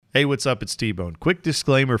Hey, what's up? It's T-Bone. Quick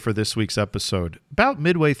disclaimer for this week's episode. About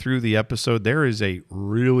midway through the episode, there is a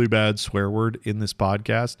really bad swear word in this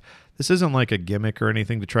podcast. This isn't like a gimmick or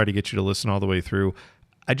anything to try to get you to listen all the way through.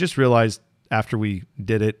 I just realized after we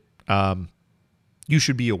did it, you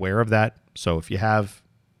should be aware of that. So if you have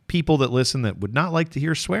people that listen that would not like to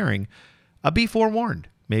hear swearing, be forewarned.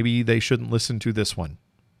 Maybe they shouldn't listen to this one.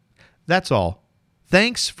 That's all.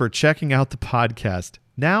 Thanks for checking out the podcast.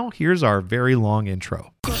 Now, here's our very long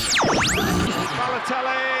intro. Balotelli,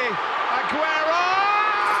 Aguero!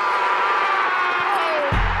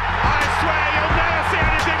 I swear you'll never see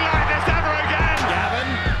anything like this ever again. Gavin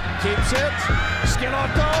keeps it. Skin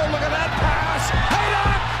off goal. Look at that pass.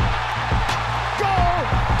 Haydock! Goal!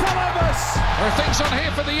 Columbus! There are things on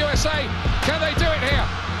here for the USA. Can they do it here?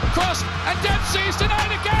 Cross and Dempsey's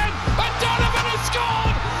denied again. And Donovan has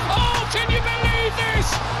scored. Oh, can you believe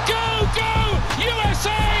this? Go,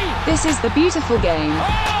 USA! This is the beautiful game.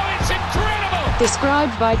 Oh, it's incredible!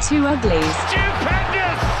 Described by two uglies.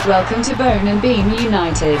 Stupendous! Welcome to Bone and Beam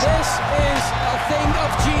United. This is a thing of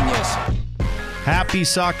genius. Happy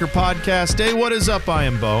Soccer Podcast Day. What is up? I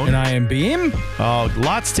am Bone. And I am Beam.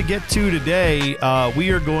 Lots to get to today. We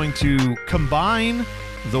are going to combine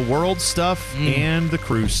the world stuff and the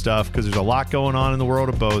cruise stuff because there's a lot going on in the world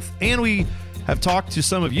of both. And we have talked to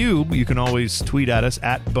some of you. You can always tweet at us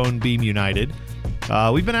at BoneBeamUnited.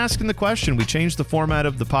 We've been asking the question. We changed the format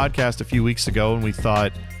of the podcast a few weeks ago, and we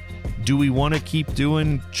thought, do we want to keep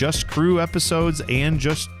doing just crew episodes and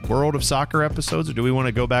just World of Soccer episodes, or do we want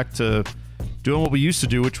to go back to doing what we used to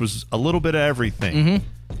do, which was a little bit of everything?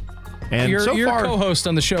 And Your so far, co-host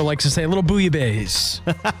on the show likes to say a little bouillabaisse.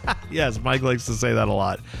 yes, Mike likes to say that a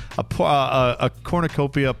lot. A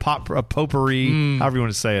cornucopia, a potpourri, however you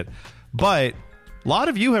want to say it. But a lot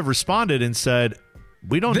of you have responded and said,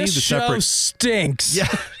 we don't need the This show separate. stinks. Yeah.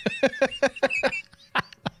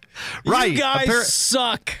 Right. You guys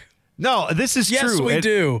suck. No, this is Yes, true. we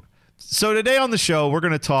do. So today on the show, we're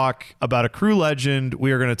going to talk about a crew legend.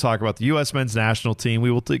 We are going to talk about the U.S. men's national team. We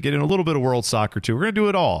will get in a little bit of world soccer, too. We're going to do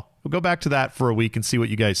it all. We'll go back to that for a week and see what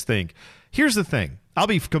you guys think. Here's the thing. I'll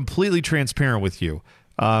be completely transparent with you.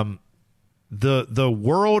 The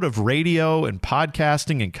world of radio and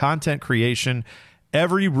podcasting and content creation,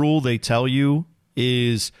 every rule they tell you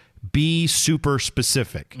is be super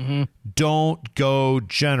specific. Don't go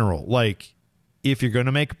general. Like, if you're going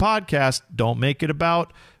to make a podcast, don't make it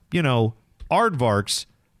about, aardvarks.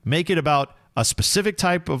 Make it about a specific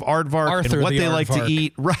type of aardvark Arthur and what the they like to aardvark.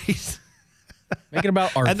 eat. Right. Make it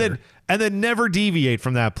about Arthur. And then never deviate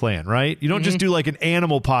from that plan, right? You don't just do like an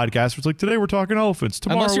animal podcast where it's like, today we're talking elephants,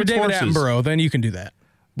 tomorrow Unless you're it's David horses. Attenborough, then you can do that.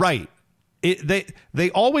 Right. They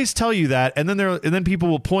always tell you that, and then people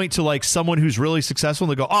will point to like someone who's really successful,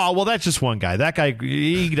 and they go, oh, well, that's just one guy. That guy,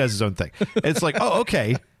 he does his own thing. It's like, oh,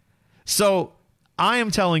 okay. So I am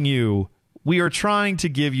telling you, we are trying to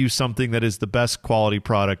give you something that is the best quality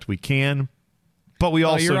product we can, but we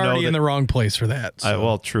also You're know already that, in the wrong place for that. So.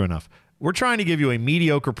 well, true enough. We're trying to give you a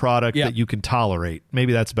mediocre product that you can tolerate.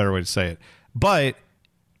 Maybe that's a better way to say it. But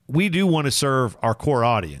we do want to serve our core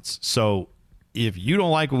audience. So if you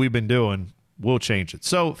don't like what we've been doing, we'll change it.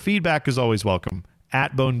 So feedback is always welcome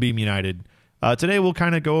at BoneBeam United. Today we'll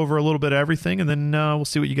kind of go over a little bit of everything, and then we'll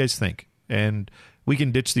see what you guys think. And we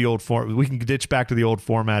can ditch the old form. We can ditch back to the old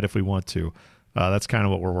format if we want to. That's kind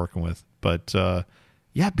of what we're working with. But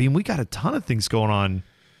yeah, Beam, we got a ton of things going on.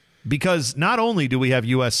 Because not only do we have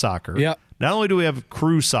U.S. soccer, not only do we have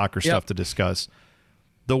crew soccer stuff to discuss,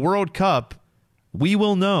 the World Cup, we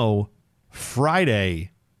will know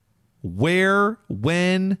Friday where,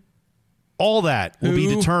 when, all that will be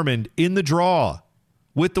determined in the draw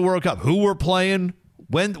with the World Cup. Who we're playing,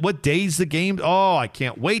 when, what days the game. Oh, I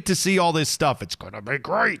can't wait to see all this stuff. It's going to be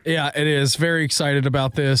great. Yeah, it is. Very excited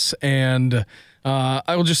about this. And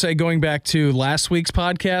I will just say, going back to last week's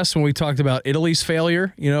podcast when we talked about Italy's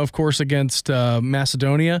failure, of course, against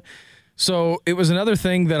Macedonia. So it was another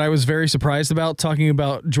thing that I was very surprised about, talking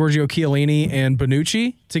about Giorgio Chiellini and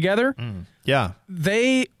Bonucci together. Yeah.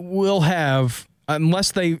 They will have,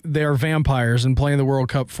 unless they are vampires and playing the World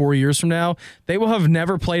Cup 4 years from now, they will have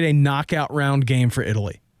never played a knockout round game for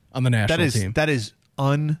Italy on the national team. That is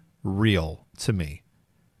unreal to me.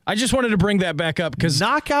 I just wanted to bring that back up because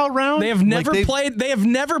knockout round. They have never played. They have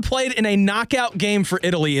never played in a knockout game for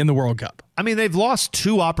Italy in the World Cup. I mean, they've lost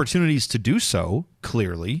two opportunities to do so.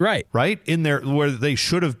 Clearly, right in there where they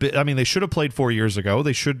should have been. I mean, they should have played 4 years ago.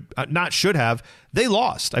 They should have. They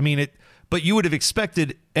lost. I mean it. But you would have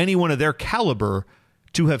expected anyone of their caliber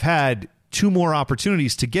to have had two more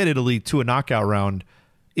opportunities to get Italy to a knockout round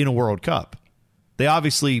in a World Cup. They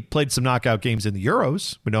obviously played some knockout games in the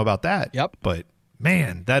Euros. We know about that. Yep. But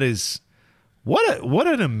man, that is what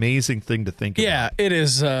an amazing thing to think about. Yeah, it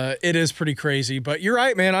is. It is pretty crazy. But you're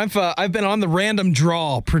right, man. I've been on the random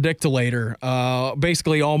draw predictolator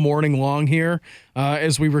basically all morning long here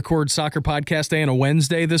as we record Soccer Podcast Day on a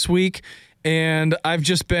Wednesday this week, and I've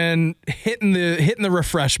just been hitting the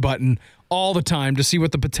refresh button all the time to see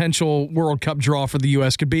what the potential World Cup draw for the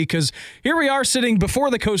U.S. could be. Because here we are sitting before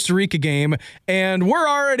the Costa Rica game, and we're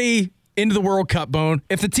already into the World Cup, Bone.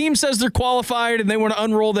 If the team says they're qualified and they want to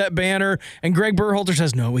unroll that banner and Greg Berhalter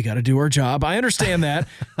says, no, we got to do our job. I understand that.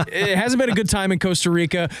 It hasn't been a good time in Costa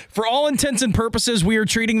Rica. For all intents and purposes, we are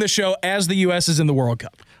treating the show as the U.S. is in the World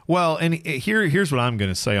Cup. Well, and here's what I'm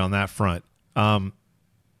going to say on that front.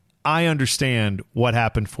 I understand what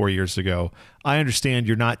happened 4 years ago. I understand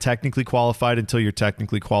you're not technically qualified until you're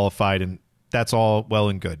technically qualified, and that's all well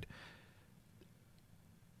and good.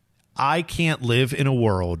 I can't live in a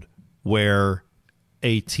world where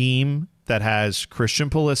a team that has Christian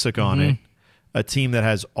Pulisic on it, a team that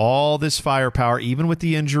has all this firepower, even with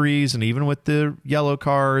the injuries and even with the yellow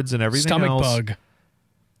cards and everything Stomach else. bug.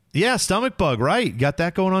 Yeah, stomach bug, right. Got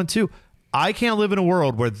that going on too. I can't live in a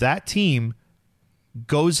world where that team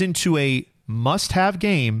goes into a must-have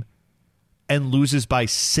game and loses by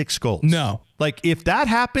 6 goals. No. Like, if that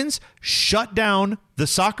happens, shut down the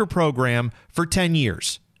soccer program for 10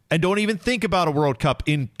 years. And don't even think about a World Cup.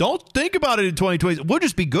 Don't think about it in 2020. We'll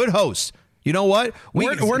just be good hosts. You know what?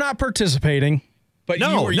 We're not participating, but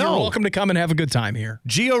you're welcome to come and have a good time here.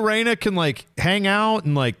 Gio Reyna can hang out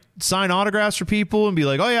and sign autographs for people and be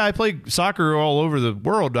like, oh yeah, I play soccer all over the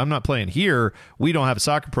world. I'm not playing here. We don't have a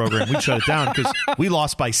soccer program. We shut it down because we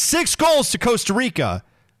lost by 6 goals to Costa Rica.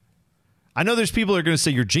 I know there's people that are going to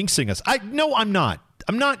say you're jinxing us. No, I'm not.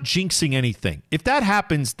 I'm not jinxing anything. If that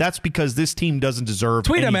happens, that's because this team doesn't deserve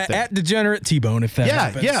Tweet anything. him at Degenerate T-Bone if that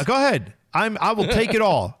happens. Yeah, go ahead. I will take it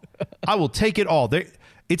all. I will take it all.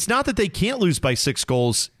 It's not that they can't lose by 6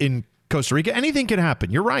 goals in Costa Rica. Anything can happen.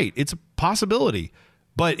 You're right. It's a possibility.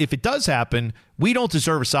 But if it does happen, we don't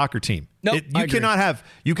deserve a soccer team. Nope, you cannot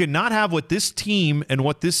have what this team and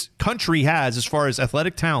what this country has as far as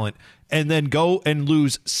athletic talent and then go and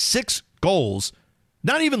lose 6 goals.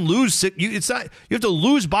 Not even lose 6. You have to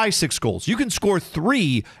lose by 6 goals. You can score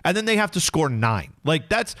 3, and then they have to score 9.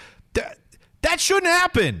 That shouldn't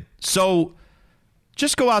happen. So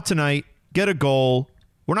just go out tonight, get a goal.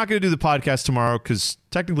 We're not going to do the podcast tomorrow because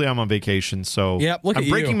technically I'm on vacation. So I'm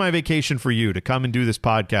breaking my vacation for you to come and do this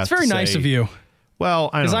podcast. It's very nice of you. Well,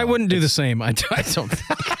 I don't know. Because I wouldn't do the same. I don't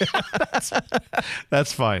think.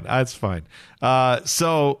 That's fine. That's fine.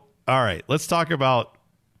 So, all right, let's talk about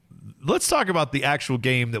the actual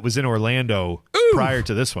game that was in Orlando prior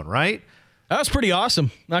to this one, right? That was pretty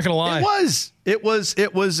awesome. Not gonna lie. It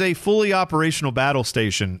was a fully operational battle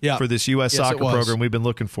station for this U.S. soccer program we've been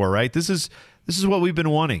looking for, right? This is what we've been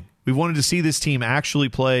wanting. We wanted to see this team actually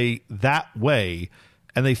play that way,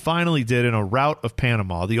 and they finally did in a rout of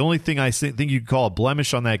Panama. The only thing I think you could call a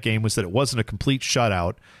blemish on that game was that it wasn't a complete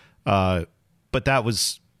shutout, but that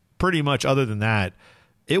was pretty much. Other than that,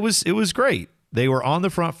 it was great. They were on the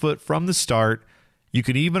front foot from the start. You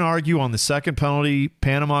could even argue on the second penalty,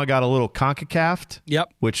 Panama got a little CONCACAF'd.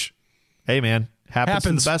 Yep. Which, hey, man, happens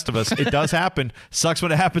to the best of us. It does happen. Sucks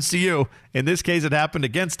when it happens to you. In this case, it happened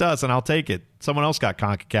against us, and I'll take it. Someone else got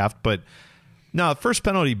CONCACAF'd. But, no, first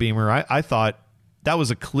penalty, Beamer, I thought that was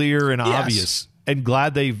a clear and obvious. And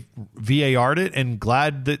glad they VAR'd it and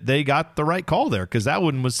glad that they got the right call there because that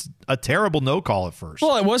one was a terrible no call at first.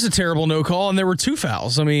 Well, it was a terrible no call, and there were 2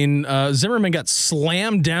 fouls. I mean, Zimmerman got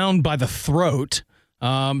slammed down by the throat,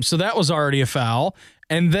 so that was already a foul.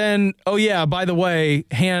 And then, oh yeah, by the way,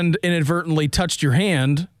 hand inadvertently touched your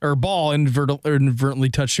hand, or ball inadvertently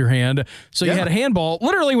touched your hand. So you had a handball,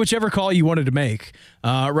 literally whichever call you wanted to make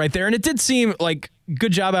right there. And it did seem like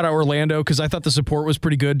good job out of Orlando because I thought the support was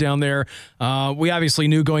pretty good down there. We obviously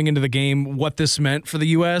knew going into the game what this meant for the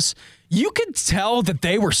U.S. You could tell that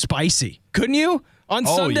they were spicy, couldn't you? On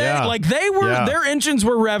Sunday, their engines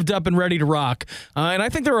were revved up and ready to rock. And I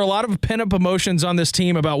think there were a lot of pent-up emotions on this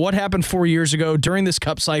team about what happened 4 years ago during this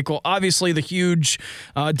Cup cycle. Obviously, the huge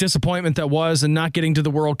disappointment that was and not getting to the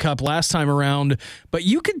World Cup last time around. But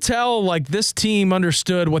you could tell, this team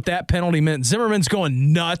understood what that penalty meant. Zimmerman's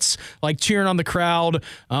going nuts, cheering on the crowd.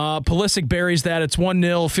 Pulisic buries that. It's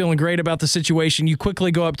 1-0, feeling great about the situation. You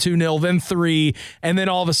quickly go up 2-0, then 3, and then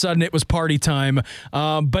all of a sudden it was party time.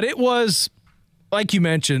 But it was... Like you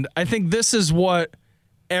mentioned, I think this is what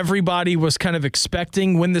everybody was kind of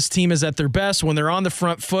expecting when this team is at their best, when they're on the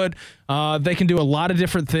front foot. They can do a lot of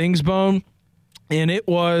different things, Bone. And it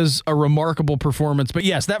was a remarkable performance. But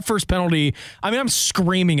yes, that first penalty, I mean, I'm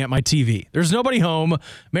screaming at my TV. There's nobody home.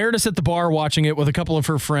 Meredith's at the bar watching it with a couple of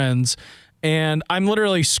her friends. And I'm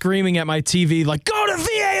literally screaming at my TV, like, go to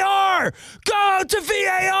VAR! Go to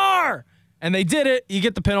VAR! And they did it. You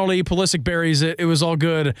get the penalty. Pulisic buries it. It was all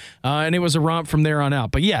good. And it was a romp from there on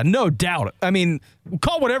out. But yeah, no doubt. I mean,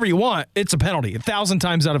 call whatever you want. It's a penalty. 1,000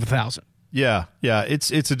 times out of 1,000. Yeah.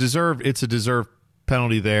 It's a deserved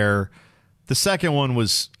penalty there. The second one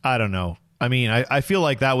was, I don't know. I mean, I feel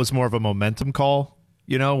like that was more of a momentum call,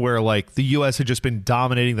 you know, where like the U.S. had just been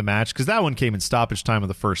dominating the match because that one came in stoppage time of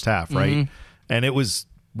the first half, right? Mm-hmm. And it was,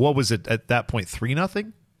 what was it at that point,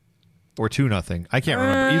 3-0 or 2-0? I can't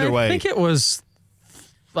remember. Either way, I think it was.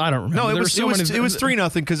 I don't remember. No, it was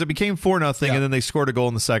 3-0 because it became 4-0, and then they scored a goal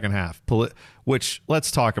in the second half. Which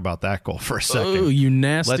let's talk about that goal for a second. Oh, you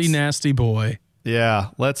nasty boy. Yeah,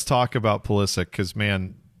 let's talk about Pulisic because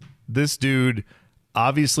man. This dude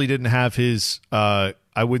obviously didn't have his, I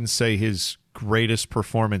wouldn't say his greatest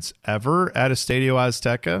performance ever at Estadio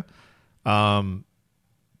Azteca,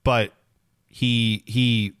 but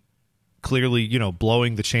he clearly, you know,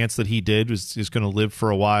 blowing the chance that he did is going to live for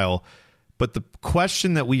a while. But the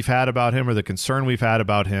question that we've had about him, or the concern we've had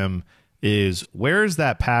about him, is where is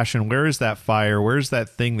that passion? Where is that fire? Where's that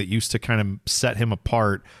thing that used to kind of set him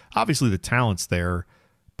apart? Obviously, the talent's there.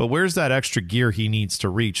 But where's that extra gear he needs to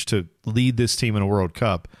reach to lead this team in a World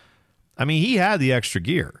Cup? I mean, he had the extra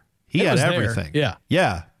gear. He had everything. There.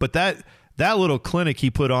 Yeah. But that little clinic he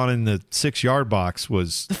put on in the 6-yard box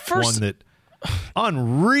was one that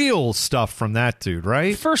unreal stuff from that dude,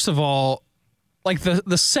 right? First of all, like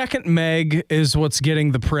the second Meg is what's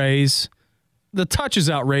getting the praise. The touch is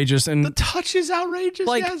outrageous, and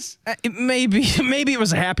like, yes. Maybe it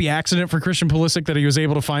was a happy accident for Christian Pulisic that he was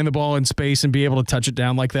able to find the ball in space and be able to touch it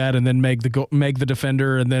down like that, and then meg the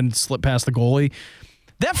defender and then slip past the goalie.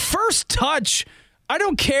 That first touch, I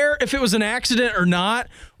don't care if it was an accident or not,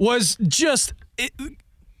 was just.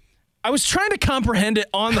 I was trying to comprehend it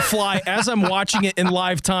on the fly as I'm watching it in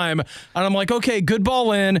live time. And I'm like, okay, good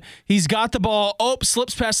ball in. He's got the ball. Oh,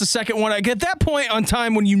 slips past the second one. Like at that point on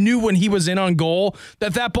time when you knew when he was in on goal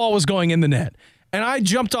that ball was going in the net. And I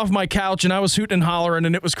jumped off my couch and I was hooting and hollering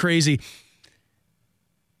and it was crazy.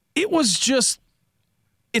 It was just,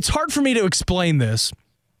 it's hard for me to explain this.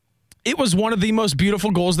 It was one of the most beautiful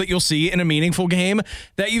goals that you'll see in a meaningful game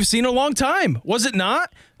that you've seen in a long time. Was it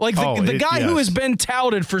not? Like the guy who has been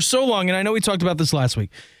touted for so long, and I know we talked about this last week,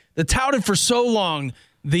 touted for so long,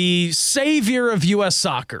 the savior of U.S.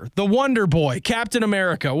 soccer, the Wonder Boy, Captain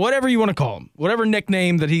America, whatever you want to call him, whatever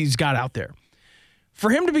nickname that he's got out there. For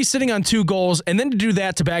him to be sitting on 2 goals and then to do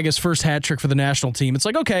that to bag his first hat trick for the national team, it's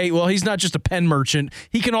like, okay, well, he's not just a pen merchant.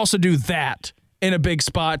 He can also do that in a big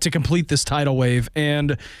spot to complete this tidal wave.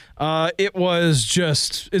 And it was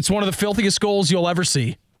just, it's one of the filthiest goals you'll ever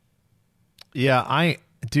see. Yeah,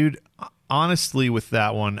 dude, honestly, with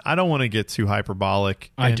that one, I don't want to get too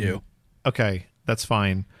hyperbolic. I do. Okay, that's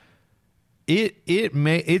fine.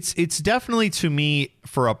 It's definitely, to me,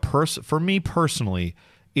 for me personally,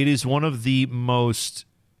 it is one of the most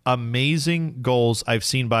amazing goals I've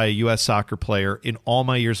seen by a U.S. soccer player in all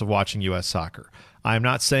my years of watching U.S. soccer. I'm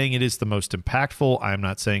not saying it is the most impactful. I'm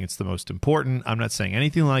not saying it's the most important. I'm not saying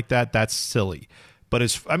anything like that. That's silly. But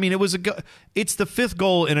it's the 5th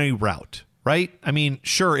goal in a rout, right? I mean,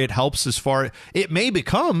 sure, it helps as far it may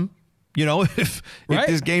become, you know, if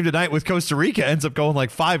this game tonight with Costa Rica ends up going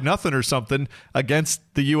like 5-0 or something against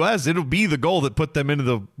the U.S., it'll be the goal that put them into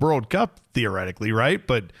the World Cup theoretically, right?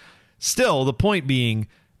 But still, the point being,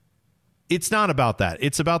 it's not about that.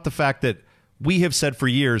 It's about the fact that we have said for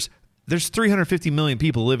years, there's 350 million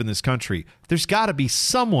people who live in this country. There's got to be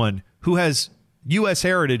someone who has U.S.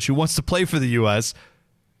 heritage who wants to play for the U.S.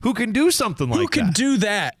 who can do something like that. Who can do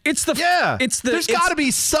that? There's got to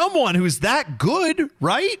be someone who's that good,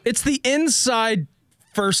 right? It's the inside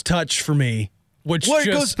first touch for me, but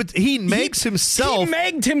he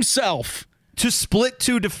megged himself to split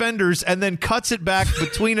 2 defenders and then cuts it back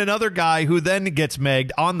between another guy who then gets megged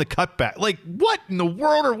on the cutback. Like, what in the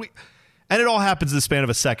world are we? And it all happens in the span of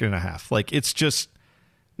a second and a half. Like, it's just,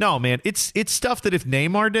 no, man. It's stuff that if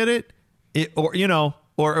Neymar did it, or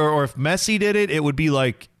if Messi did it, it would be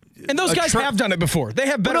like. And those guys have done it before. They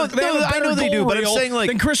have better. I know they do, but I'm saying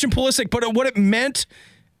than Christian Pulisic. But what it meant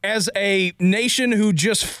as a nation who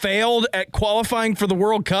just failed at qualifying for the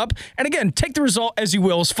World Cup, and again, take the result as you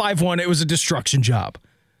will, it's 5-1. It was a destruction job.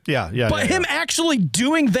 Yeah. But him actually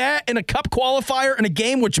doing that in a cup qualifier in a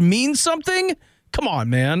game which means something. Come on,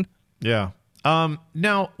 man. Yeah.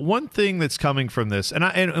 Now, one thing that's coming from this,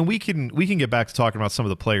 and we can get back to talking about some of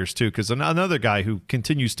the players too, because another guy who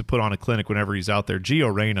continues to put on a clinic whenever he's out there,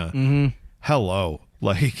 Gio Reyna. Hello,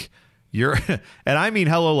 like you're, and I mean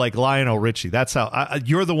hello like Lionel Richie. That's how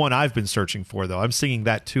you're the one I've been searching for, though. I'm singing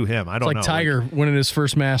that to him. I don't know. It's like Tiger winning his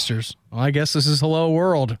first Masters. Well, I guess this is hello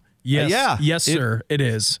world. Yes, yes, sir. It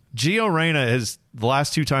is. Gio Reyna has, the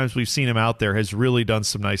last 2 times we've seen him out there, has really done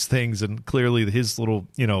some nice things, and clearly his little,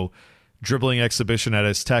 dribbling exhibition at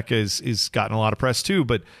Azteca is gotten a lot of press too.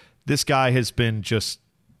 But this guy has been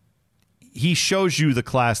he shows you the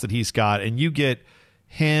class that he's got, and you get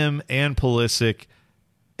him and Pulisic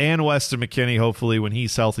and Weston McKennie, hopefully when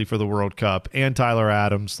he's healthy for the World Cup, and Tyler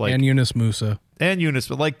Adams, and Yunus Musa.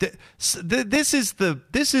 But like this is the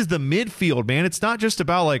midfield, man. It's not just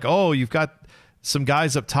about like, oh, you've got some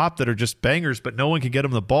guys up top that are just bangers, but no one can get them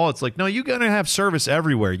the ball. It's like, no, you're going to have service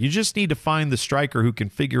everywhere. You just need to find the striker who can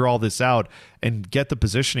figure all this out and get the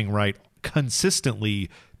positioning right consistently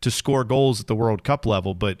to score goals at the World Cup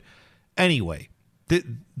level. But anyway, the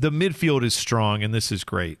midfield is strong, and this is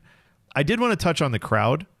great. I did want to touch on the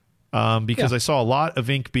crowd. Because I saw a lot of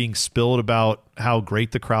ink being spilled about how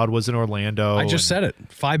great the crowd was in Orlando. I just said it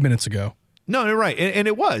 5 minutes ago. No, you're right. And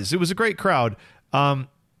it was a great crowd.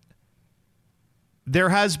 There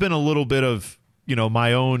has been a little bit of,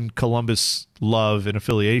 my own Columbus love and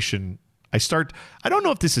affiliation. I don't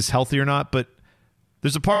know if this is healthy or not, but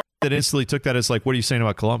there's a part that instantly took that as like, what are you saying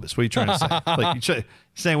about Columbus? What are you trying to say? Like, you're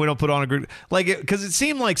saying we don't put on a group, like, because it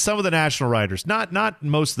seemed like some of the national writers, not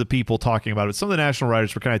most of the people talking about it, some of the national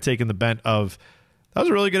writers were kind of taking the bent of, that was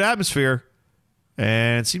a really good atmosphere,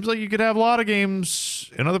 and it seems like you could have a lot of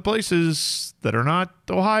games in other places that are not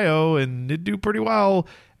Ohio and it'd do pretty well.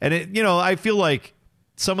 And I feel like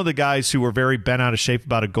some of the guys who were very bent out of shape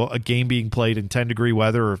about a game being played in 10-degree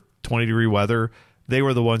weather or 20-degree weather, they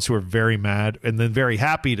were the ones who were very mad and then very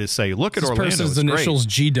happy to say, look at Orlando. This person's initials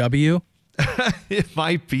GW? It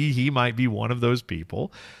might be. He might be one of those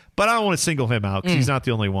people. But I don't want to single him out because he's not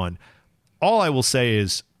the only one. All I will say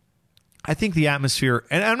is I think the atmosphere,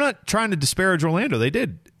 and I'm not trying to disparage Orlando. They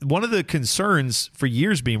did. One of the concerns for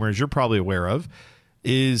years, Beamer, as you're probably aware of,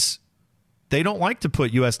 is they don't like to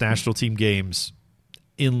put U.S. national team games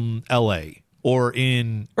in L.A., or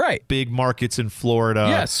in big markets in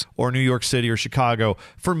Florida or New York City or Chicago.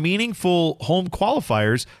 For meaningful home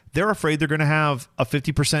qualifiers, they're afraid they're going to have a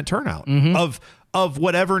 50% turnout of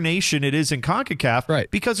whatever nation it is in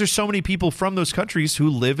CONCACAF because there's so many people from those countries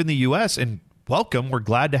who live in the U.S. and welcome, we're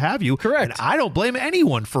glad to have you. Correct. And I don't blame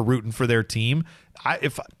anyone for rooting for their team.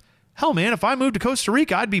 Hell, man, if I moved to Costa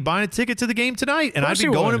Rica, I'd be buying a ticket to the game tonight, and I'd be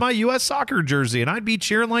going in my U.S. soccer jersey, and I'd be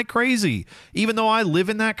cheering like crazy, even though I live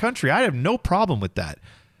in that country. I have no problem with that.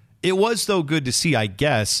 It was, though, good to see, I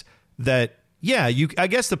guess, that, I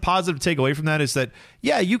guess the positive takeaway from that is that,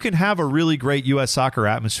 you can have a really great U.S. soccer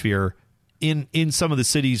atmosphere in some of the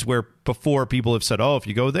cities where before people have said, oh, if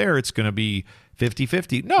you go there, it's going to be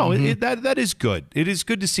 50-50. No, that is good. It is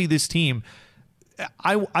good to see this team.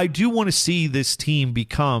 I do want to see this team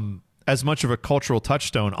become as much of a cultural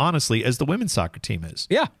touchstone, honestly, as the women's soccer team is.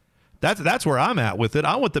 Yeah. That's where I'm at with it.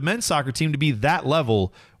 I want the men's soccer team to be that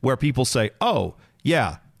level where people say, oh,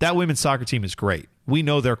 yeah, that women's soccer team is great. We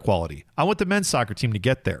know their quality. I want the men's soccer team to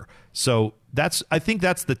get there. So I think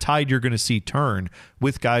that's the tide you're going to see turn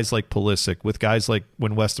with guys like Pulisic, with guys like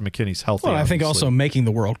when Weston McKennie's healthy. Well, I think also making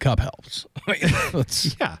the World Cup helps.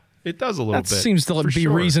 Yeah, it does a little bit. That seems to be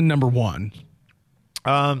reason number one.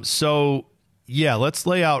 So let's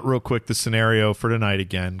lay out real quick the scenario for tonight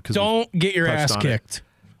again. Don't get your ass kicked.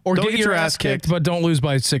 Or get your ass kicked, but don't lose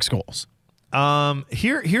by 6 goals.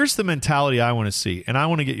 Here's the mentality I want to see, and I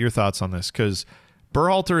want to get your thoughts on this because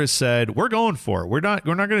Berhalter has said we're going for it. We're not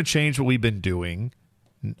going to change what we've been doing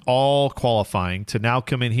all qualifying to now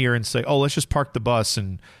come in here and say, oh, let's just park the bus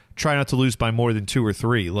and try not to lose by more than 2 or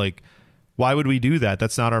 3. Like, why would we do that?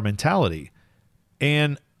 That's not our mentality.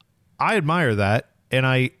 And I admire that. And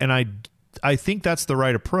I think that's the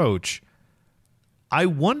right approach. I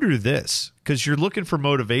wonder this, because you're looking for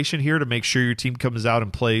motivation here to make sure your team comes out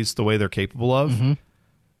and plays the way they're capable of. Mm-hmm.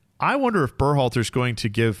 I wonder if Berhalter's going to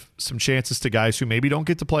give some chances to guys who maybe don't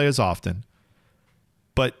get to play as often,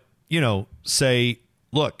 but, say,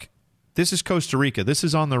 look, this is Costa Rica. This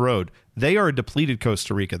is on the road. They are a depleted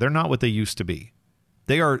Costa Rica. They're not what they used to be.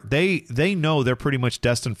 They know they're pretty much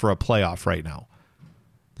destined for a playoff right now.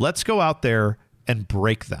 Let's go out there and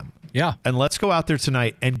break them. Yeah. And let's go out there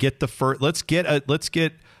tonight and get the first. Let's get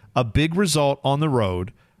a big result on the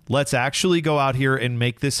road. Let's actually go out here and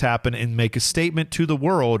make this happen and make a statement to the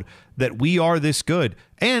world that we are this good.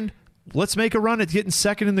 And let's make a run at getting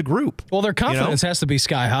second in the group. Well, their confidence has to be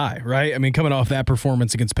sky high, right? I mean, coming off that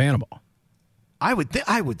performance against Panama. I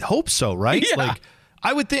would hope so, right? Yeah. Like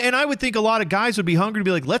I would think a lot of guys would be hungry to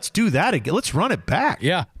be like, let's do that again. Let's run it back.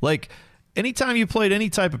 Yeah. Like anytime you played any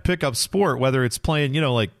type of pickup sport, whether it's playing,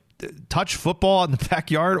 like touch football in the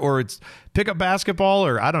backyard or it's pickup basketball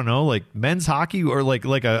or I don't know, like men's hockey or like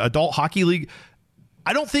a adult hockey league.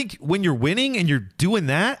 I don't think when you're winning and you're doing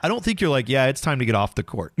that, I don't think you're like, yeah, it's time to get off the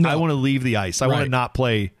court. No. I want to leave the ice. I want to not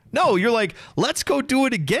play. No, you're like, let's go do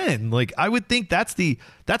it again. Like I would think that's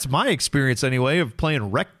my experience anyway of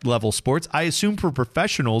playing rec level sports. I assume for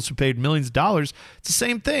professionals who paid millions of dollars, it's the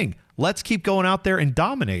same thing. Let's keep going out there and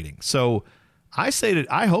dominating. So I say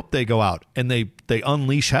that I hope they go out and they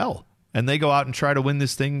unleash hell and they go out and try to win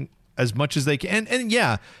this thing as much as they can. And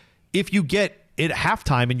yeah, if you get it at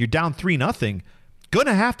halftime and you're down 3-0,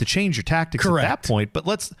 gonna have to change your tactics Correct. at that point. But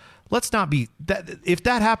let's not be that. If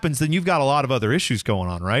that happens, then you've got a lot of other issues going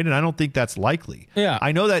on, right? And I don't think that's likely. Yeah.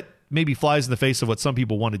 I know that maybe flies in the face of what some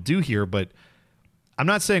people want to do here, but I'm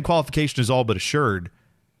not saying qualification is all but assured.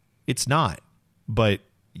 It's not. But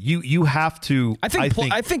you have to. I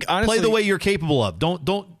think honestly, play the way you're capable of.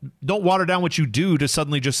 Don't water down what you do to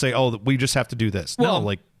suddenly just say, oh, we just have to do this. Well, no,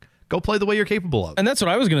 like go play the way you're capable of. And that's what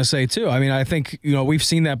I was going to say too. I mean, I think we've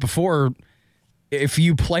seen that before. If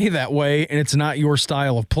you play that way and it's not your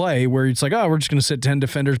style of play, where it's like, oh, we're just going to sit 10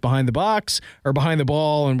 defenders behind the box or behind the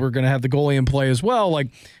ball and we're going to have the goalie in play as well, like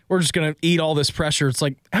we're just going to eat all this pressure. It's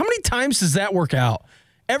like, how many times does that work out?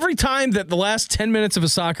 Every time that the last 10 minutes of a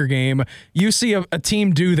soccer game, you see a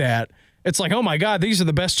team do that, it's like, oh my God, these are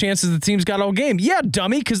the best chances the team's got all game. Yeah,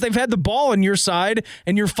 dummy, because they've had the ball on your side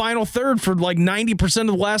and your final third for like 90% of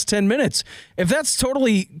the last 10 minutes. If that's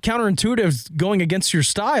totally counterintuitive going against your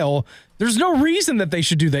style, there's no reason that they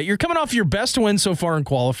should do that. You're coming off your best win so far in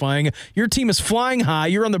qualifying. Your team is flying high.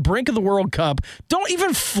 You're on the brink of the World Cup. Don't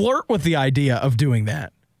even flirt with the idea of doing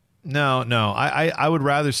that. No. I would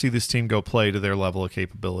rather see this team go play to their level of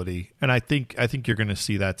capability, and I think you're going to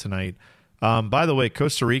see that tonight. By the way,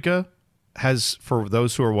 Costa Rica has, for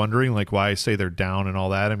those who are wondering, like why I say they're down and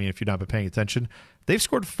all that. I mean, if you've not been paying attention, they've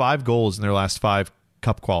scored 5 goals in their last 5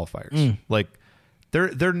 Cup qualifiers. Like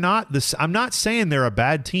they're not this. I'm not saying they're a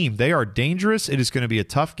bad team. They are dangerous. It is going to be a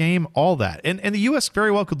tough game. All that, and the U.S.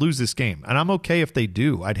 very well could lose this game, and I'm okay if they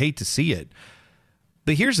do. I'd hate to see it.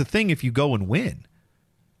 But here's the thing: if you go and win.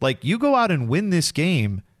 Like, you go out and win this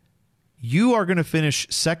game, you are going to finish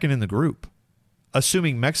second in the group,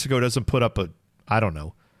 assuming Mexico doesn't put up a, I don't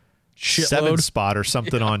know, Shitload. 7 spot or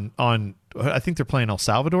something on. I think they're playing El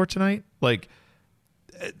Salvador tonight. Like,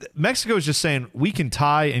 Mexico is just saying, we can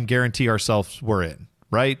tie and guarantee ourselves we're in,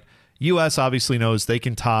 right? U.S. obviously knows they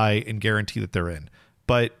can tie and guarantee that they're in.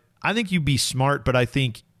 But I think you be smart, but I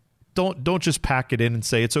think don't just pack it in and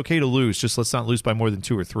say, it's okay to lose, just let's not lose by more than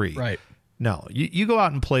 2 or 3. Right. No, you go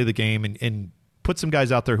out and play the game and put some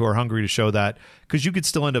guys out there who are hungry to show that, because you could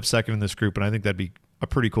still end up second in this group, and I think that'd be a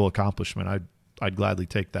pretty cool accomplishment. I'd gladly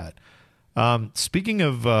take that. Speaking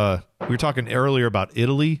of, we were talking earlier about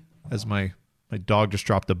Italy, as my dog just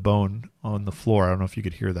dropped a bone on the floor. I don't know if you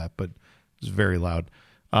could hear that, but it was very loud.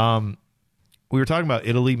 We were talking about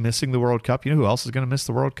Italy missing the World Cup. You know who else is going to miss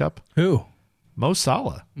the World Cup? Who? Mo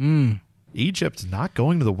Salah. Egypt not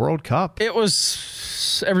going to the World Cup. It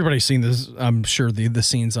was, everybody's seen this, I'm sure, the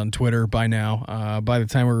scenes on Twitter by now. By the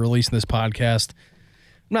time we're releasing this podcast,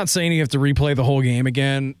 I'm not saying you have to replay the whole game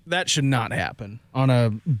again. That should not happen on a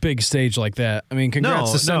big stage like that. I mean,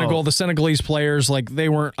 congrats to Senegal. No. The Senegalese players, like, they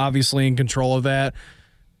weren't obviously in control of that.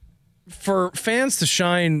 For fans to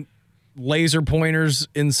shine laser pointers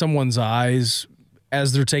in someone's eyes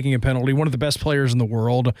as they're taking a penalty, one of the best players in the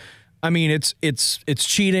world, I mean, it's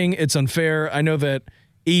cheating. It's unfair. I know that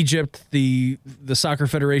Egypt, the soccer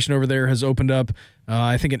federation over there, has opened up,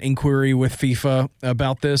 I think, an inquiry with FIFA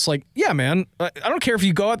about this. Like, yeah, man, I don't care if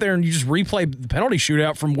you go out there and you just replay the penalty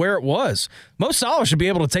shootout from where it was. Mo Salah should be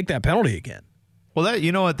able to take that penalty again. Well,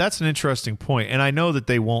 you know what? That's an interesting point, and I know that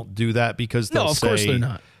they won't do that because they'll say, of course they're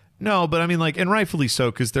not. No, but I mean, like, and rightfully so,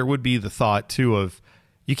 because there would be the thought too of,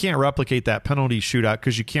 you can't replicate that penalty shootout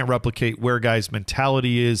because you can't replicate where guys'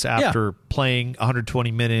 mentality is after playing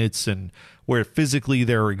 120 minutes and where physically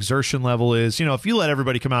their exertion level is. You know, if you let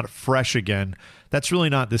everybody come out fresh again, that's really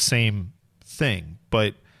not the same thing.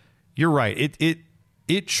 But you're right.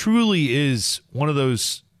 It truly is one of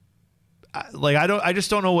those, like, I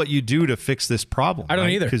just don't know what you do to fix this problem. I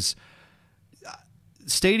don't either. Because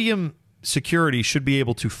stadium security should be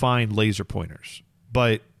able to find laser pointers,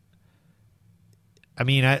 but I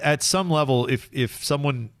mean, at some level, if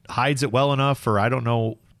someone hides it well enough, or I don't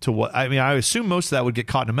know to what, I mean, I assume most of that would get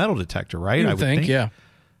caught in a metal detector, right? I would think, yeah.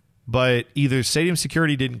 but either stadium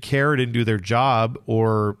security didn't care, didn't do their job,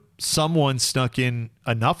 or someone snuck in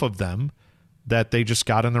enough of them that they just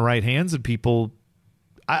got in the right hands, and people,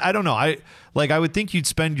 I don't know. I would think you'd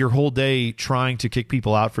spend your whole day trying to kick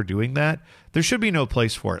people out for doing that. There should be no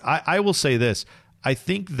place for it. I will say this. I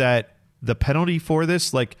think that the penalty for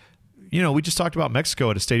this, we just talked about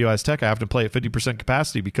Mexico at Estadio Azteca having to play at 50%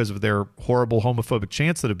 capacity because of their horrible homophobic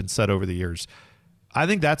chants that have been said over the years. I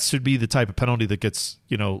think that should be the type of penalty that gets,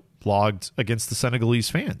 logged against the Senegalese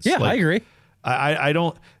fans. Yeah, I agree. I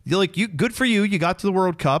don't good for you. You got to the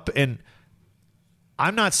World Cup, and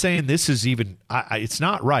I'm not saying this is even. It's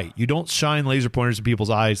not right. You don't shine laser pointers in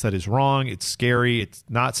people's eyes. That is wrong. It's scary. It's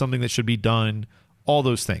not something that should be done. All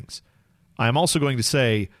those things. I'm also going to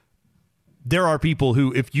say there are people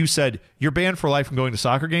who, if you said you're banned for life from going to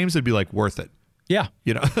soccer games, it'd be like worth it. Yeah.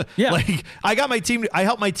 Yeah. I got my team. I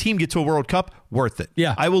helped my team get to a World Cup. Worth it.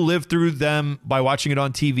 Yeah. I will live through them by watching it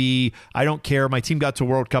on TV. I don't care. My team got to a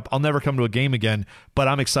World Cup. I'll never come to a game again, but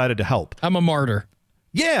I'm excited to help. I'm a martyr.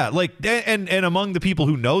 Yeah. And among the people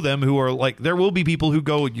who know them, who are like, there will be people who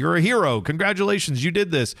go, you're a hero. Congratulations. You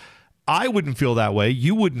did this. I wouldn't feel that way.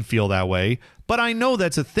 You wouldn't feel that way. But I know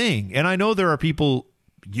that's a thing. And I know there are people,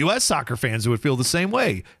 U.S. soccer fans, who would feel the same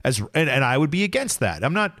way. And I would be against that.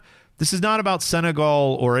 This is not about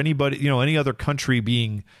Senegal or anybody, any other country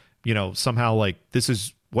being, somehow like this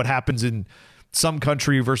is what happens in some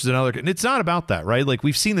country versus another. And it's not about that, right? Like,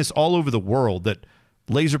 we've seen this all over the world, that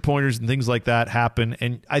laser pointers and things like that happen.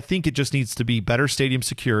 And I think it just needs to be better stadium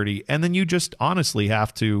security. And then you just honestly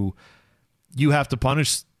have to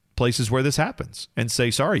punish places where this happens and say,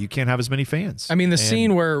 sorry, you can't have as many fans. I mean, the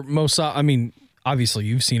scene where obviously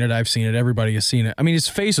you've seen it. I've seen it. Everybody has seen it. I mean, his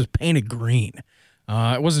face was painted green.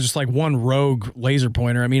 It wasn't just like one rogue laser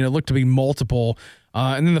pointer. I mean, it looked to be multiple.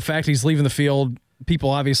 And then the fact he's leaving the field, people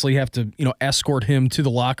obviously have to, escort him to the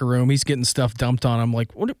locker room. He's getting stuff dumped on him.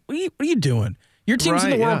 Like, what are you doing? Your team's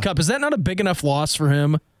in the World Cup. Is that not a big enough loss for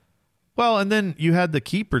him? Well, and then you had the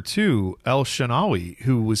keeper too, El Shenawi,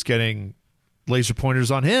 who was getting laser pointers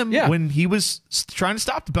on him when he was trying to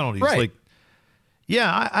stop the penalties. Right.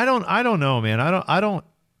 I don't know, man.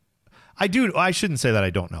 I shouldn't say that I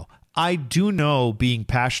don't know. I do know being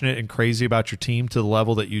passionate and crazy about your team to the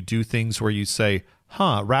level that you do things where you say,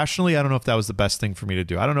 rationally, I don't know if that was the best thing for me to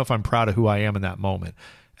do. I don't know if I'm proud of who I am in that moment.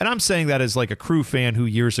 And I'm saying that as like a Crew fan who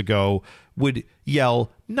years ago would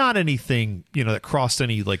yell, not anything, that crossed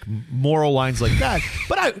any like moral lines like that,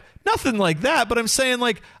 but nothing like that. But I'm saying,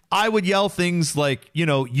 like, I would yell things like,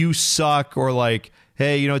 you suck, or like,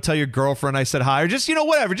 hey, tell your girlfriend I said hi, or just,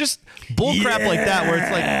 whatever, just bullcrap like that, where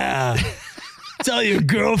it's like, tell your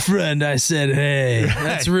girlfriend I said hey.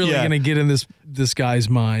 That's really going to get in this guy's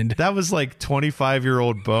mind. That was like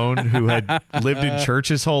 25-year-old Bone who had lived in church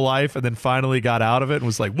his whole life and then finally got out of it and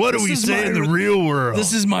was like, what do we say in the real world?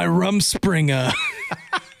 This is my Rumspringa.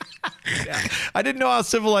 I didn't know how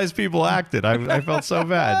civilized people acted. I felt so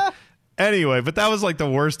bad. Anyway, but that was like the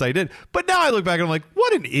worst I did. But now I look back and I'm like,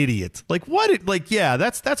 what an idiot.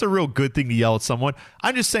 That's a real good thing to yell at someone.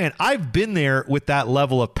 I'm just saying, I've been there with that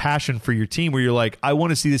level of passion for your team where you're like, I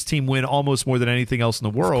want to see this team win almost more than anything else in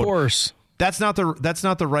the world. Of course. That's not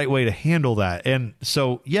the right way to handle that. And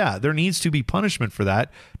so, there needs to be punishment for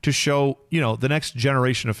that to show, the next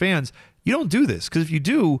generation of fans, you don't do this, because if you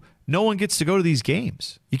do, no one gets to go to these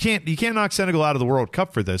games. You can't knock Senegal out of the World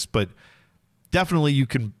Cup for this, but definitely you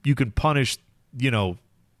can punish, the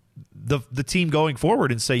team going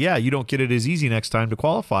forward and say, you don't get it as easy next time to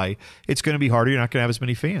qualify. It's going to be harder. You're not going to have as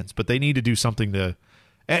many fans, but they need to do something to.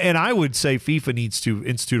 And I would say FIFA needs to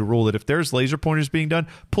institute a rule that if there's laser pointers being done,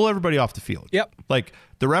 pull everybody off the field. Yep. Like,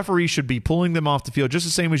 the referee should be pulling them off the field just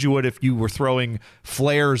the same as you would if you were throwing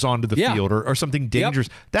flares onto the field or something dangerous.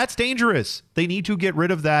 Yep. That's dangerous. They need to get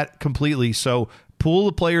rid of that completely. So pull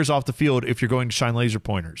the players off the field if you're going to shine laser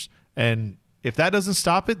pointers. And if that doesn't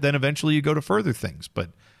stop it, then eventually you go to further things. But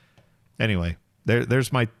anyway,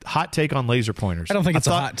 there's my hot take on laser pointers. I don't think it's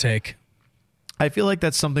a hot take. I feel like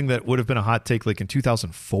that's something that would have been a hot take like in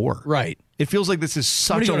 2004. Right. It feels like this is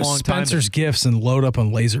such a long time. Spencer's Gifts and load up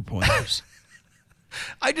on laser pointers.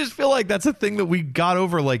 I just feel like that's a thing that we got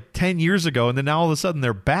over like 10 years ago, and then now all of a sudden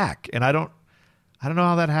they're back, and I don't know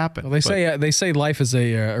how that happened. Well, they say life is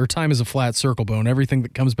or time is a flat circle, Bone. Everything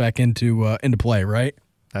that comes back into play, right?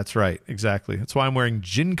 That's right. Exactly. That's why I'm wearing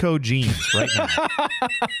Jinko jeans right now.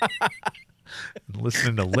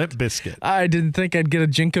 Listening to Limp Bizkit. I didn't think I'd get a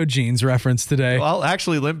Jinko jeans reference today. Well,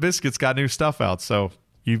 actually, Limp Bizkit's got new stuff out, so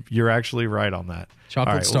you're actually right on that.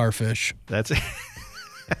 Chocolate starfish. That's it.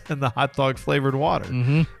 And the hot dog flavored water.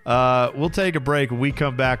 Mm-hmm. We'll take a break. When we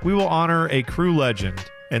come back, we will honor a Crew legend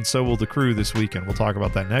and so will the Crew this weekend. We'll talk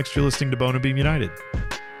about that next. You're listening to Bone and Beam United.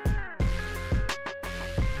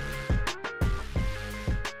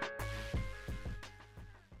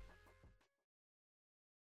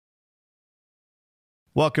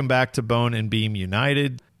 Welcome back to Bone and Beam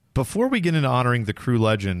United. Before we get into honoring the Crew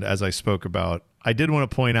legend, as I spoke about, I did want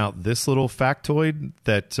to point out this little factoid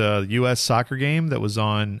that U.S. soccer game that was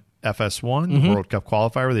on FS1, the World Cup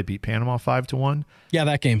qualifier, where they beat Panama 5-1. Yeah,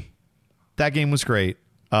 that game. That game was great.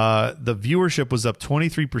 The viewership was up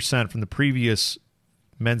 23% from the previous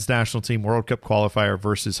men's national team World Cup qualifier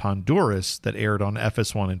versus Honduras that aired on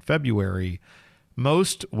FS1 in February.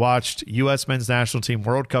 Most watched U.S. men's national team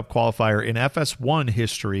World Cup qualifier in FS1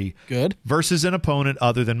 history. Good. Versus an opponent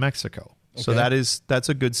other than Mexico. Okay. So that's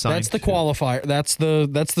a good sign. That's the qualifier. That's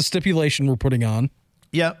the stipulation we're putting on.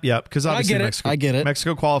 Yep. Because obviously I get it.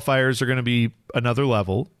 Mexico qualifiers are going to be another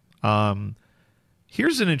level.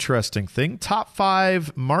 Here's an interesting thing. Top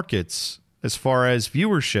 5 markets as far as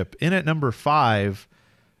viewership. In at number 5.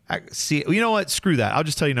 See, you know what? Screw that. I'll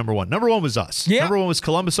just tell you number 1. Number 1 was us. Yeah. Number 1 was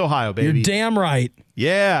Columbus, Ohio, baby. You're damn right.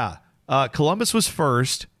 Yeah. Columbus was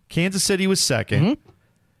first. Kansas City was second. Mm-hmm.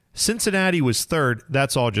 Cincinnati was third.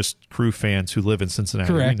 That's all just Crew fans who live in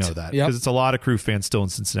Cincinnati. Correct. We know that because it's a lot of Crew fans still in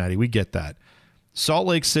Cincinnati. We get that. Salt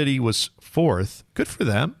Lake City was fourth. Good for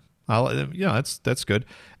them. That's good.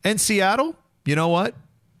 And Seattle, you know what?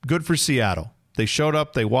 Good for Seattle. They showed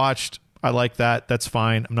up. They watched. I like that. That's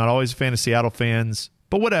fine. I'm not always a fan of Seattle fans,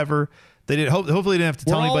 but whatever. They did. Hopefully, they didn't have to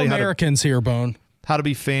tell We're all anybody Americans here, Bone. how to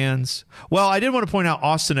be fans. Well, I did want to point out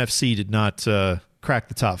Austin FC did not crack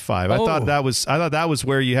the top 5. I thought that was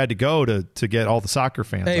where you had to go to get all the soccer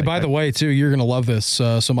fans. Hey, by the way, too, you're going to love this.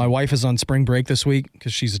 So my wife is on spring break this week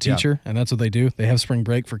because she's a teacher, and that's what they do. They have spring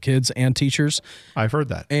break for kids and teachers. I've heard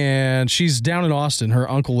that. And she's down in Austin. Her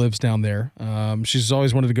uncle lives down there. She's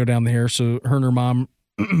always wanted to go down there, so her and her mom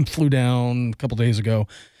flew down a couple days ago.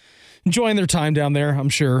 Enjoying their time down there, I'm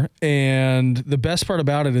sure. And the best part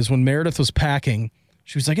about it is when Meredith was packing,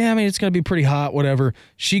 she was like, yeah, I mean, it's going to be pretty hot, whatever.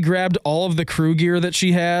 She grabbed all of the Crew gear that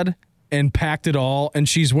she had and packed it all. And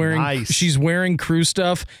she's wearing Crew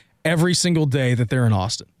stuff every single day that they're in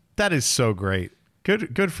Austin. That is so great.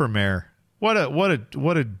 Good for Mare. What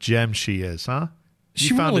a gem she is, huh?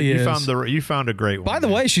 She really is. You found a great one. By the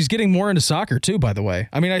way, she's getting more into soccer too, by the way.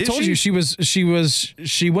 I mean, I told you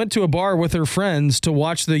she went to a bar with her friends to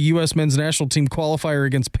watch the U.S. men's national team qualifier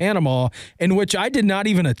against Panama, in which I did not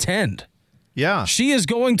even attend. Yeah. She is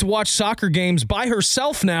going to watch soccer games by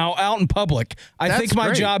herself now out in public. I think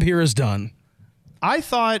my job here is done. I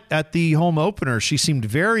thought at the home opener, she seemed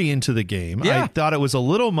very into the game. Yeah. I thought it was a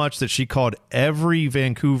little much that she called every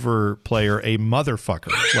Vancouver player a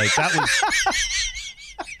motherfucker. Like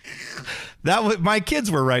that was my kids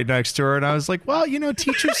were right next to her, and I was like, well,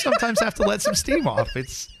 teachers sometimes have to let some steam off.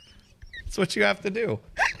 It's what you have to do.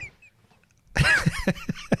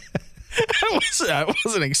 I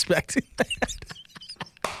wasn't expecting that.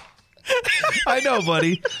 I know,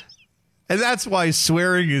 buddy. And that's why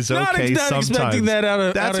swearing is okay not sometimes. Expecting that out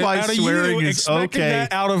of swearing you, is okay.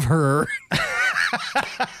 That out of her.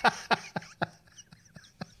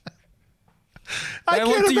 I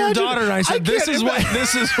looked at your daughter and I said, this is what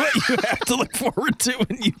you have to look forward to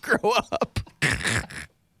when you grow up.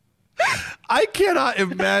 I cannot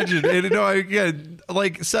imagine. And, again,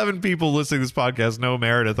 like 7 people listening to this podcast know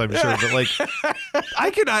Meredith, I'm sure. But like,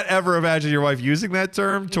 I cannot ever imagine your wife using that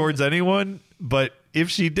term towards anyone. But if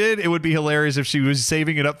she did, it would be hilarious if she was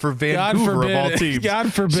saving it up for Vancouver of all teams.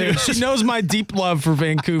 God forbid. She knows my deep love for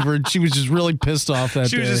Vancouver, and she was just really pissed off that day.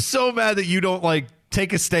 She was just so mad that you don't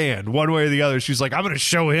take a stand one way or the other. She's like, I'm going to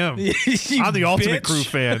show him. I'm the ultimate Crew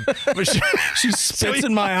fan. But she spits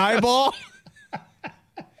in my eyeball.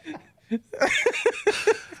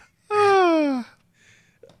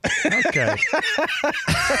 Okay.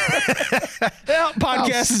 Well,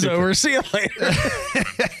 podcast is over. See you later.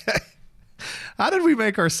 How did we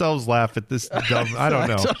make ourselves laugh at this dumb? I don't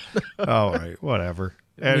know. All right, whatever.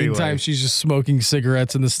 Anyway. Meantime, she's just smoking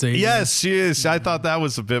cigarettes in the stadium. Yes, she is. I thought that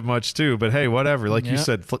was a bit much too, but hey, whatever. Like you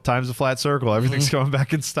said, time's a flat circle. Everything's coming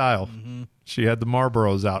back in style. Mm-hmm. She had the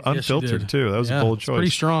Marlboros out, unfiltered too. That was a bold choice.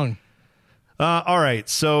 Pretty strong. All right.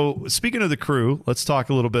 So speaking of the Crew, let's talk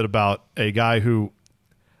a little bit about a guy who,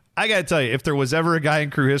 I got to tell you, if there was ever a guy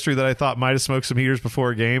in Crew history that I thought might have smoked some heaters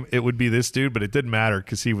before a game, it would be this dude, but it didn't matter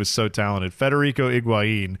because he was so talented. Federico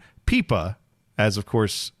Higuain, Pipa, as of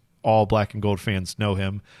course all black and gold fans know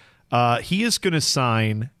him. He is going to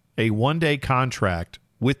sign a 1-day contract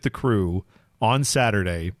with the Crew on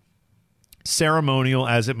Saturday, ceremonial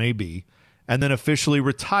as it may be, and then officially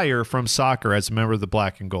retire from soccer as a member of the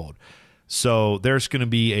black and gold. So there's going to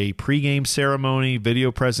be a pregame ceremony,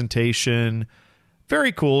 video presentation.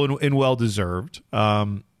 Very cool and well-deserved.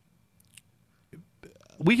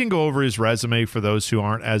 We can go over his resume for those who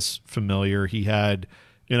aren't as familiar. He had,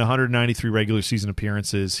 in 193 regular season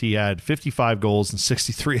appearances, he had 55 goals and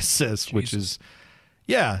 63 assists, which is,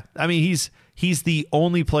 yeah. I mean, he's the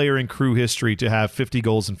only player in Crew history to have 50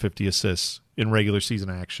 goals and 50 assists in regular season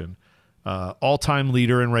action. All-time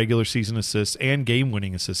leader in regular season assists and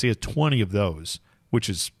game-winning assists. He has 20 of those, which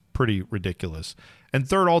is pretty ridiculous. And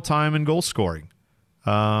third all-time in goal scoring.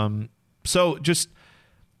 So just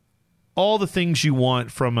all the things you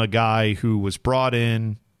want from a guy who was brought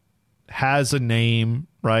in, has a name,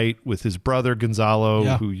 right, with his brother Gonzalo,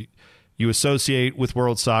 who you associate with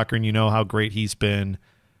World Soccer and you know how great he's been.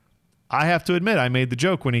 I have to admit, I made the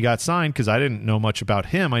joke when he got signed because I didn't know much about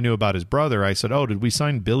him. I knew about his brother. I said, "Oh, did we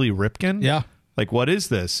sign Billy Ripken? Yeah. Like, what is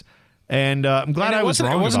this?" And I'm glad I was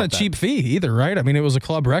wrong. It wasn't about a cheap fee either, right? I mean, it was a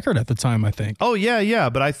club record at the time, I think. Oh, yeah.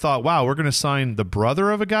 But I thought, wow, we're going to sign the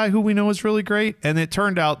brother of a guy who we know is really great. And it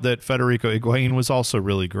turned out that Federico Higuain was also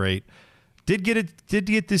really great. Did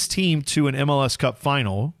get this team to an MLS Cup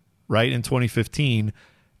final, right, in 2015.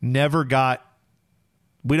 Never got,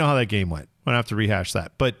 we know how that game went. We don't have to rehash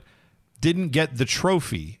that. But didn't get the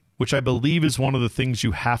trophy, which I believe is one of the things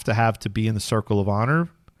you have to be in the Circle of Honor.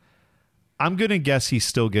 I'm going to guess he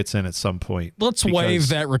still gets in at some point. Let's waive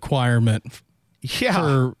that requirement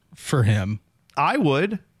for him. I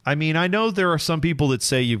would. I mean, I know there are some people that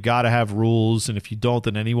say you've got to have rules, and if you don't,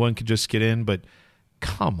 then anyone can just get in. But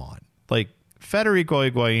come on. Like, Federico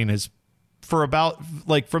Higuain has, for about,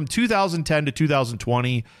 like, from 2010 to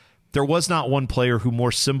 2020, there was not one player who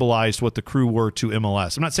more symbolized what the Crew were to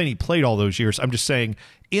MLS. I'm not saying he played all those years. I'm just saying,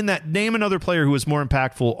 in that, name another player who was more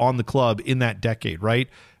impactful on the club in that decade, right?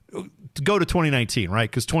 To go to 2019, right?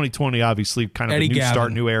 Because 2020, obviously, kind of Eddie a new Gavin.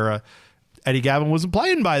 start, new era. Eddie Gavin wasn't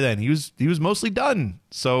playing by then. He was mostly done.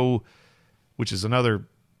 So, which is another.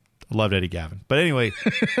 I loved Eddie Gavin, but anyway,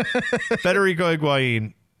 Federico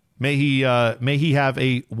Higuain, may he have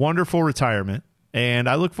a wonderful retirement, and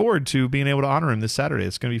I look forward to being able to honor him this Saturday.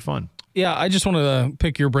 It's going to be fun. Yeah, I just wanted to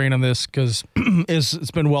pick your brain on this because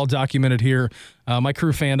it's been well documented here. My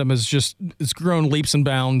Crew fandom it's grown leaps and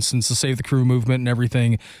bounds since the Save the Crew movement and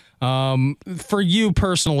everything. For you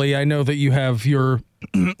personally, I know that you have your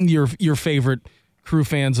favorite Crew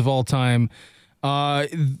fans of all time.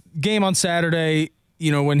 Game on Saturday,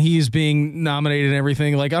 you know, when he's being nominated and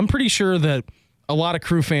everything, like, I'm pretty sure that a lot of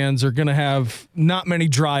Crew fans are going to have not many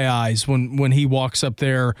dry eyes when he walks up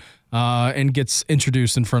there and gets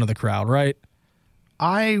introduced in front of the crowd, right?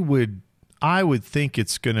 I would think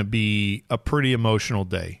it's going to be a pretty emotional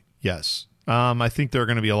day. Yes. I think there are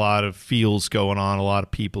going to be a lot of feels going on, a lot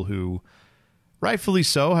of people who, rightfully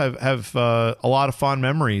so, have a lot of fond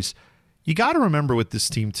memories. You got to remember with this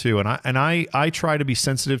team too, and I try to be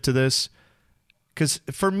sensitive to this because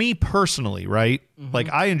for me personally, right,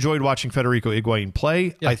 like, I enjoyed watching Federico Higuain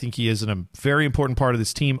play. Yeah. I think he is a very important part of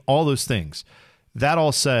this team. All those things. That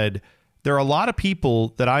all said, there are a lot of people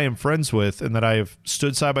that I am friends with and that I have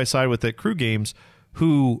stood side by side with at Crew games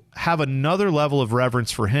who have another level of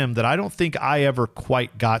reverence for him that I don't think I ever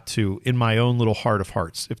quite got to in my own little heart of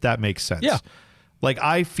hearts, if that makes sense. Yeah. Like,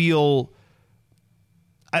 I feel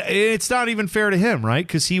it's not even fair to him, right?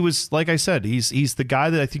 Because he was, like I said, he's the guy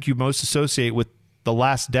that I think you most associate with the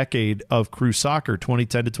last decade of Crew soccer,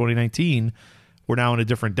 2010 to 2019. We're now in a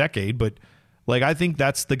different decade, but, like, I think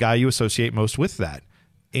that's the guy you associate most with that.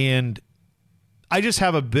 And I just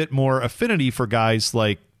have a bit more affinity for guys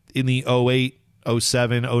like in the 08,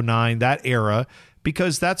 07, 09, that era,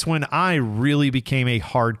 because that's when I really became a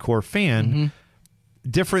hardcore fan.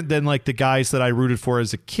 Different than, like, the guys that I rooted for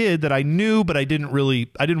as a kid that I knew, but I didn't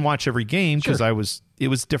watch every game because it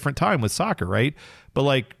was a different time with soccer, right? But,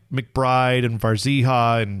 like, McBride and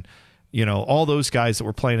Varzija and, you know, all those guys that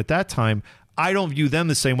were playing at that time, I don't view them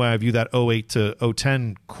the same way I view that 08 to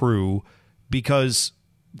 010 Crew, because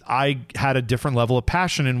I had a different level of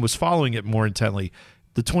passion and was following it more intently.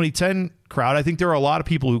 The 2010 crowd, I think there are a lot of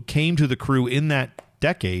people who came to the Crew in that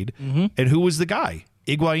decade, and who was the guy?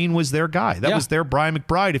 Higuain was their guy. That was their Brian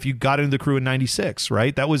McBride if you got into the Crew in 96,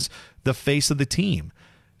 right? That was the face of the team.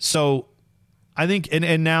 So I think,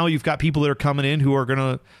 and now you've got people that are coming in who are going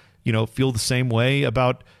to, you know, feel the same way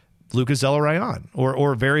about Lucas Zelarayan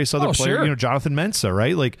or various other players, you know, Jonathan Mensah,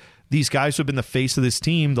 right? Like, these guys who have been the face of this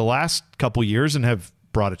team the last couple years and have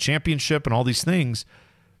brought a championship and all these things.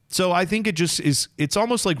 So I think it just is, it's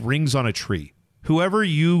almost like rings on a tree. Whoever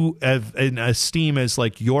you have esteem as,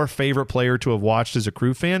 like, your favorite player to have watched as a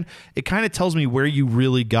Crew fan, it kind of tells me where you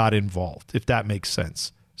really got involved, if that makes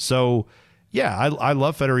sense. So yeah, I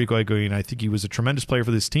love Federico Higuain. I think he was a tremendous player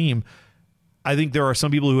for this team. I think there are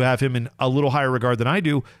some people who have him in a little higher regard than I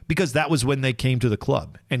do because that was when they came to the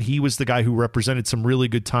club, and he was the guy who represented some really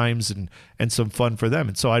good times and some fun for them.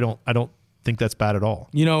 And so I don't think that's bad at all.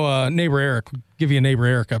 You know, Neighbor Eric, give you a Neighbor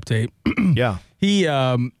Eric update. Yeah.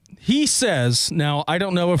 He says, now I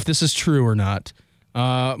don't know if this is true or not.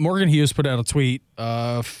 Morgan Hughes put out a tweet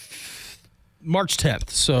March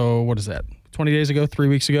 10th. So what is that? 20 days ago, 3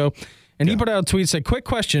 weeks ago. And he put out a tweet, said, quick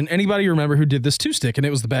question, anybody remember who did this two-stick? And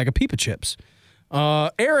it was the bag of Peepa chips.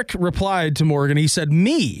 Eric replied to Morgan, he said,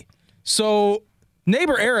 me. So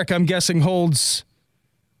Neighbor Eric, I'm guessing, holds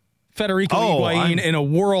Federico Higuain in a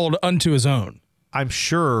world unto his own. I'm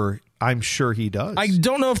sure he does. I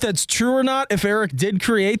don't know if that's true or not, if Eric did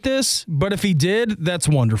create this, but if he did, that's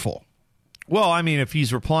wonderful. Well, I mean, if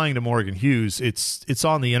he's replying to Morgan Hughes, it's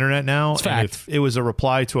on the internet now. It's fact. And if it was a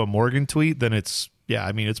reply to a Morgan tweet, then it's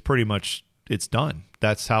pretty much, it's done.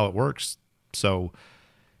 That's how it works. So,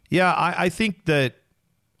 yeah, I think that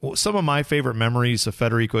some of my favorite memories of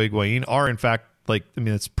Federico Higuain are, in fact,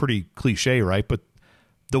 it's pretty cliche, right? But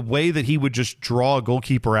the way that he would just draw a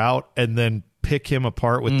goalkeeper out and then pick him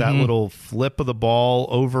apart with that little flip of the ball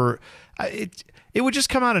over, it would just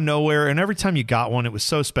come out of nowhere. And every time you got one, it was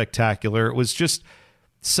so spectacular. It was just,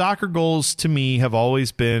 soccer goals to me have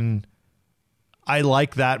always been, I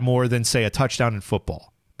like that more than, say, a touchdown in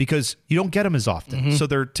football because you don't get them as often. So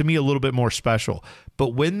they're, to me, a little bit more special. But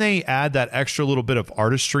when they add that extra little bit of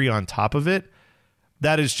artistry on top of it,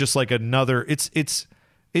 that is just like another, it's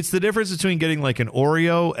the difference between getting like an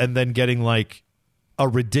Oreo and then getting like a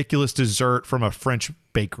ridiculous dessert from a French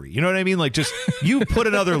bakery. You know what I mean? Like, just, you put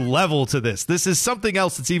another level to this. This is something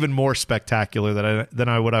else that's even more spectacular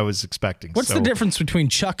than what I was expecting. What's the difference between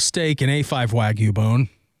chuck steak and A5 Wagyu bone?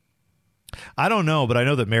 I don't know, but I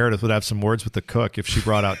know that Meredith would have some words with the cook if she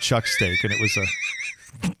brought out chuck steak and it was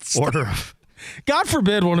a order of. God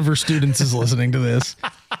forbid one of her students is listening to this.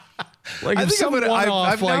 Like, I think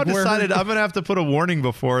I've now decided I'm going to have to put a warning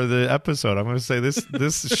before the episode. I'm going to say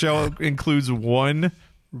this show includes one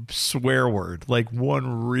swear word, like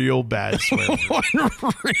one real bad swear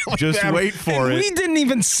word. Just wait for it. We didn't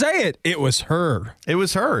even say it. It was her. It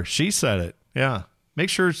was her. She said it. Yeah. Make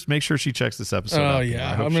sure she checks this episode out. Oh,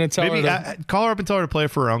 yeah. I'm going to tell her. Call her up and tell her to play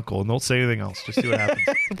it for her uncle, and don't say anything else. Just see what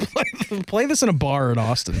happens. Play this in a bar in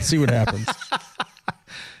Austin. See what happens.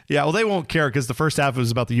 Yeah, well, they won't care because the first half was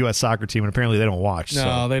about the U.S. soccer team, and apparently they don't watch.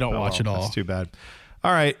 No, they don't watch at all. That's too bad.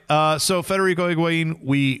 All right, so Federico Higuain,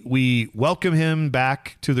 we welcome him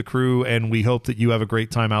back to the crew, and we hope that you have a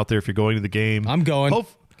great time out there if you're going to the game. I'm going.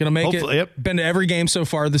 Gonna make it. Yep. Been to every game so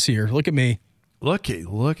far this year. Look at me. Look,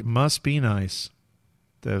 it must be nice.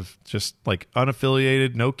 They've just like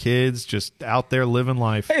unaffiliated, no kids, just out there living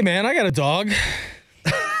life. Hey, man, I got a dog.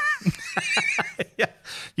 Yeah.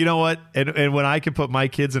 You know what? And when I can put my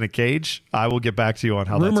kids in a cage, I will get back to you on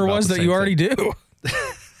how Rumor was that you already do.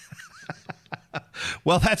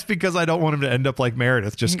 Well, that's because I don't want them to end up like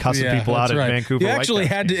Meredith, just cussing people out in Vancouver. You actually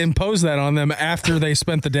had to impose that on them after they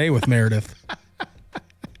spent the day with Meredith.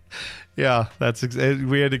 Yeah,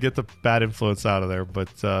 we had to get the bad influence out of there.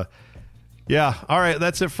 But yeah, all right,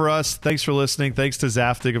 that's it for us. Thanks for listening. Thanks to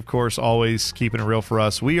Zaftig, of course, always keeping it real for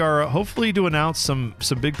us. We are hopefully to announce some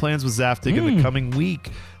big plans with Zaftig in the coming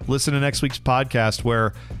week. Listen to next week's podcast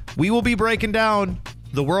where we will be breaking down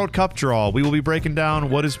the World Cup draw. We will be breaking down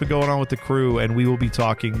what has been going on with the crew, and we will be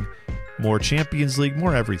talking more Champions League,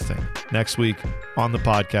 more everything next week on the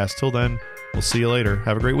podcast. Till then, we'll see you later.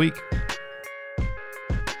 Have a great week.